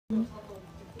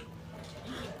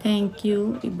Thank you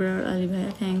Ibrar Ali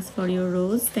bhaiya, thanks for your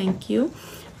rose, thank you.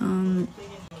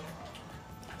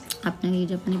 আপনার কি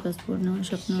জাপানি পাসপোর্ট নেওয়ার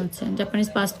স্বপ্ন আছে? জাপানিজ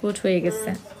পাসপোর্ট হয়ে গেছে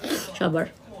সবার,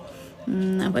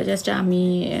 আবার জাস্ট আমি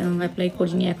অ্যাপ্লাই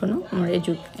করিনি এখনও, আমার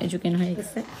এজুকেন হয়ে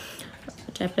গেছে,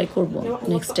 এটা অ্যাপ্লাই করবো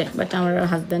নেক্সট ডে। বাট আমার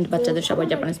হাজব্যান্ড বাচ্চাদের সবাই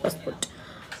জাপানিজ পাসপোর্ট।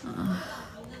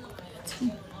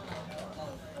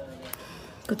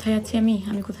 কোথায় আছি আমি?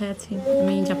 আমি কোথায় আছি?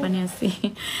 আমি জাপানে আছি।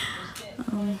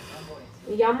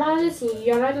 山です。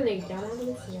やられたね。山で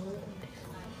す。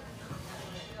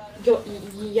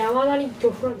山なり漁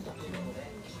フラれた。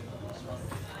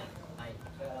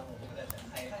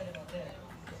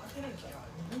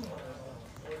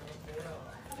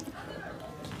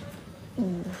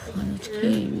আজকে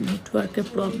নেটওয়ার্কের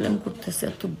প্রবলেম করতেছে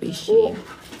এত বেশি।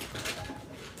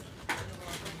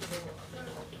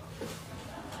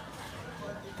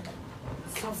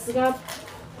さすが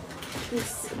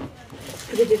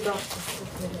プレデター。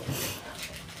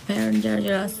ফ্যান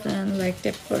চার্জার আসেন, লাইক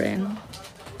ট্যাপ করেন।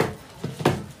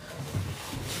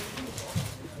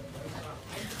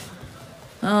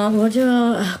 হচ্ছে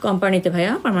কোম্পানিতে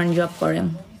ভাইয়া পার্মানেন্ট জব করেন।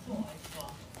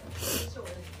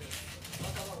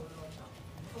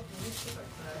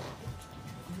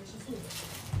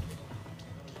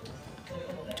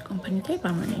 কোম্পানিতে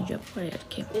পার্মানেন্ট জব করে আর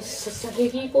কি।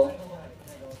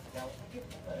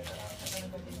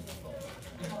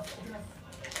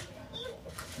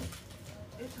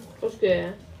 어떻게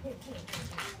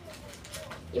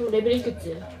今レベルいくつ？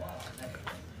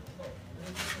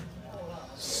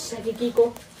射撃行こう。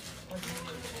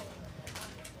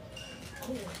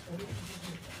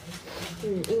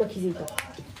今気づいた。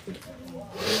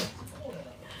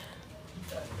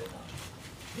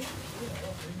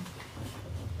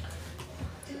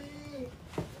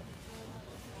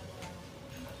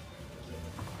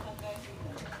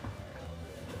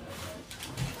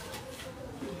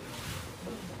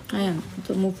আয়ান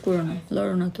তো মুভ করো না,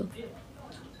 লড়ো না তো।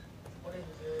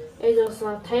 でもさ、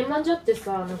タイマンジャって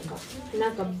さ、な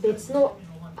んか別の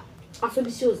遊び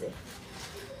しようぜ。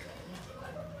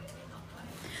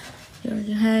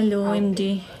হ্যালো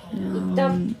এমডি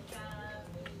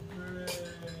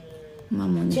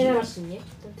মামুন।手鳴らしにね。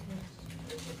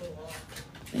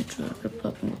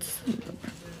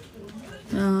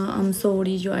I'm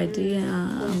sorry your ID.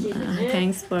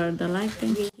 Thanks for the like.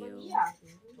 Thank you.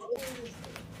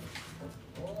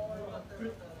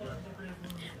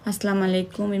 Assalamu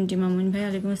alaikum MD Mamun bhai.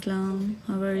 Alaikum assalam.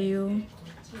 How are you?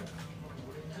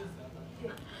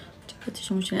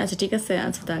 সমস্যা নেই, আচ্ছা ঠিক আছে,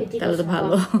 আচ্ছা তাহলে তো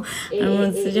ভালো। আমি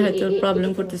বলছি যে হয়তো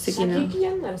প্রবলেম করতেছে কিনা।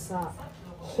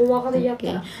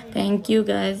 Okay, thank you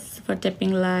guys for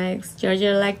tapping likes. যারা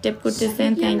লাইক ট্যাপ করতেছেন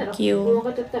থ্যাংক ইউ।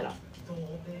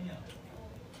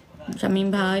 শামিম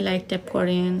ভাই লাইক ট্যাপ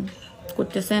করেন,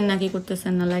 করতেছেন নাকি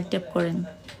করতেছেন না? লাইক ট্যাপ করেন।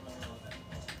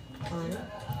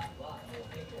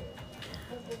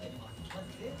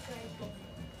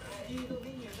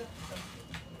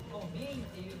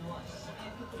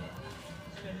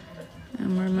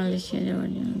 আমার মালয়েশিয়া যাওয়ার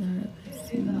জন্য ধরা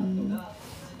পেয়েছি,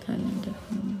 থাইল্যান্ড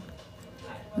এখন।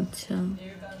 আচ্ছা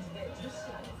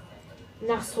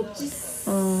な、そっち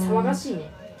騒がしいね。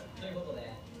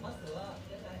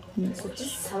そっち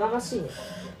騒がしいね。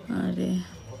আরে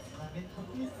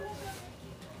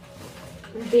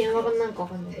電話がなんかわ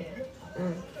かんないけど。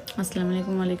আসসালামু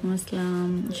আলাইকুম। ওয়ালাইকুম আসসালাম।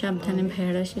 সাবধানে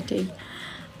ভাইয়েরা, সেটাই।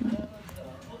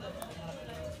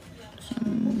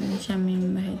 শামিম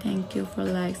ভাই thank you for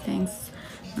like, thanks.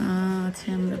 আচ্ছা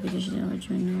আমরা বিদেশে যাওয়ার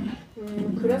জন্য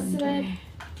クラス替え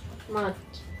まあ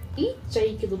いいっちゃい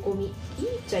いけどゴミいい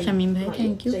っちゃいい。শামিম ভাই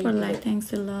thank you for like, thanks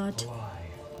a লট।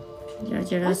 যারা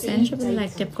যারা আছেন সবাই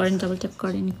লাইক ট্যাপ করেন, ডাবল ট্যাপ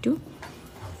করেন একটু।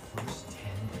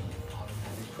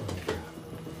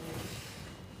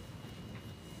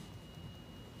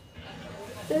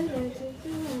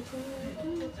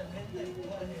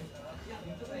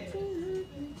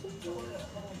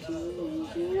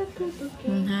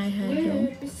 হাই হাই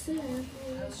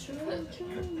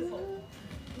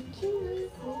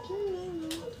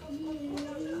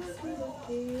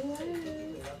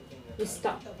ミスタ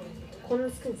ーこんな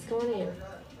スクに使わねえよ。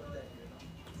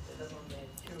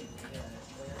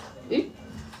え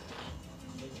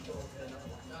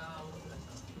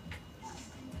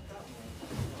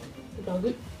ラグ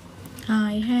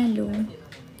হাই হ্যালো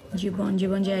জীবন,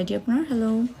 জীবন যে আইডি আপনার?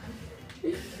 হ্যালো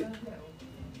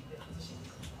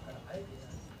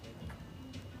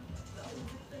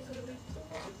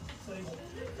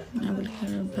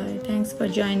ভাই, thanks for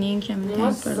joining.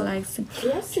 Thanks for likes.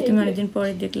 তুমি অনেকদিন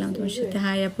পরে দেখলাম তোমার সাথে।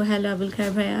 হাই আপু, হ্যালো আবুল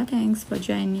খায়ের ভাইয়া, থ্যাংকস ফর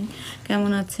জয়নিং।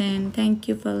 কেমন আছেন? Thank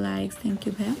you for likes, thank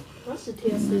you ভাইয়া। マジ手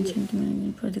安い。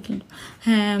অনেকদিন পরে দেখলাম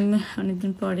হ্যাঁ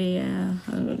অনেকদিন পরে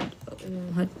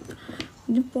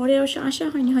অনেকদিন পরে অবশ্য আসা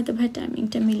হয়নি হয়তো ভাই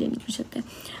টাইমিংটা মিলেনি আপনার সাথে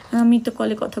আমি তো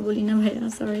কলে কথা বলি না ভাইয়া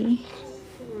সরি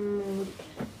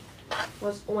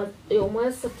お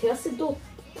前さ手汗どう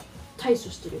対処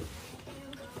してる？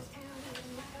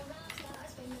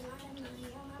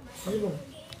ズボン。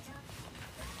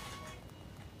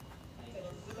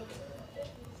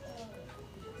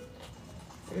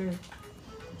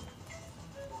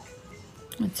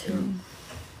আচ্ছা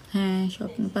হ্যাঁ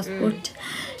স্বপ্ন পাসপোর্ট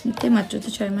নিতে মাত্র তো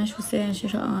 6 মাস হচ্ছে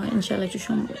ইনশাআল্লাহ একটু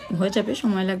হয়ে যাবে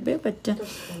সময় লাগবে বাট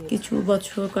কিছু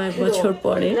বছর কয়েক বছর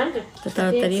পরে তো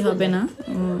তাড়াতাড়ি হবে না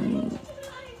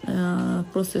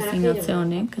প্রসেসিং আছে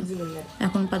অনেক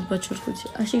এখন 5 বছর করছি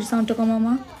আশির সাউন্ডটা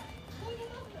কমামা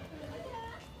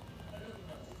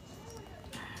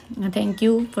thank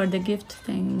you for the gift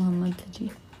thank Mohammad জি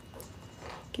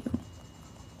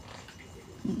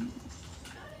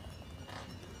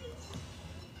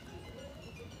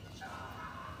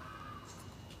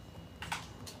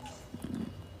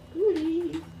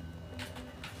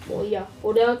もういいや、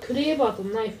俺はクレーバーと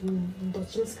ナイフどっ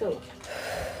ちも使うわ。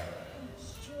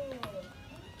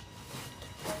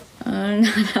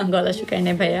গলা শুকায়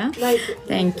নাই ভাইয়া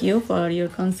thank you for your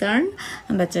concern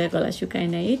বাচ্চার গলা শুকায়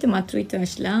নাই এই তো মাত্রই তো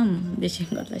আসলাম বেশি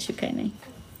গলা শুকায় নাই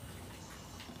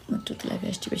মাত্র তো লাইভে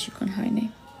আসছি বেশিক্ষণ হয় নাই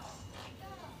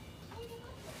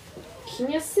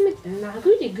君はせめて殴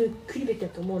りでぐっくりべきだ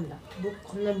と思うんだ。僕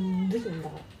こんな武器なんだ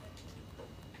から。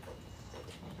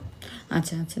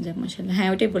 আচ্ছা আচ্ছা যাক মাশাআল্লাহ হ্যাঁ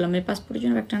ওটাই বললাম এই পাসপোর্টের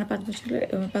জন্য একটা না 5 বছর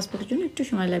পাসপোর্টের জন্য একটু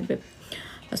সময় লাগবে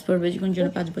পাসপোর্ট বেজিকোর জন্য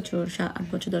 5 বছর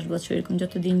 8 বছর 10 বছর এরকম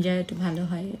যত দিন যায় একটু ভালো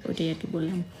হয় ওটাই আর কি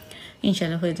বললাম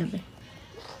ইনশাআল্লাহ হয়ে যাবে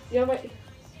やばい。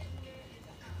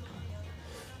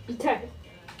痛い。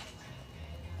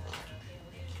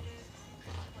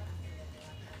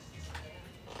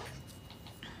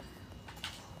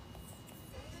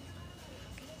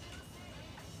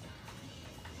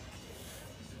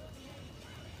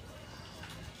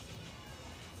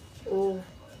おお。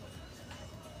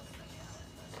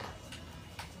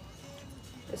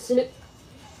死ぬ。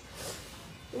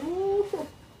おお。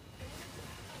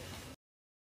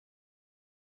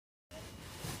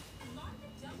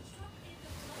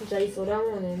じゃあいいそれは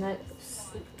もうねナイ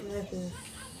フ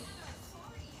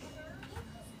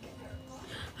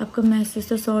आपका मैसेज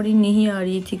तो सॉरी नहीं आ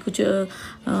रही थी कुछ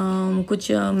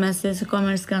मैसेज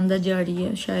कमेंट्स के अंदर जा रही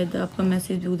है शायद आपका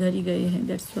मैसेज भी उधर ही गए हैं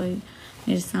दैट्स वाई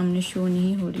मेरे सामने शो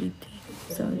नहीं हो रही थी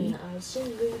सॉरी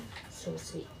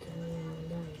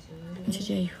अच्छा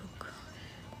जय हो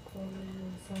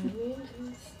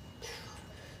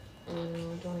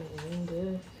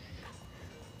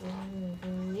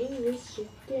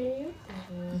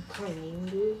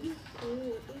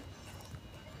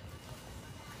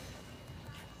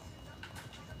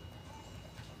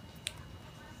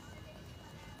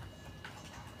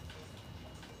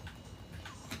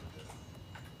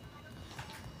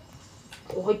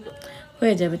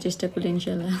হয়ে যাবে চেষ্টা করলে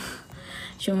ইনশাআল্লাহ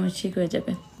সময় ঠিক হয়ে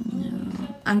যাবে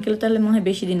আঙ্কেল তাহলে মনে হয়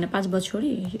বেশি দিন না 5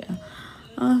 বছরই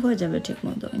হয়ে যাবে ঠিক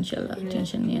মতো ইনশাআল্লাহ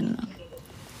টেনশন নিয়েন না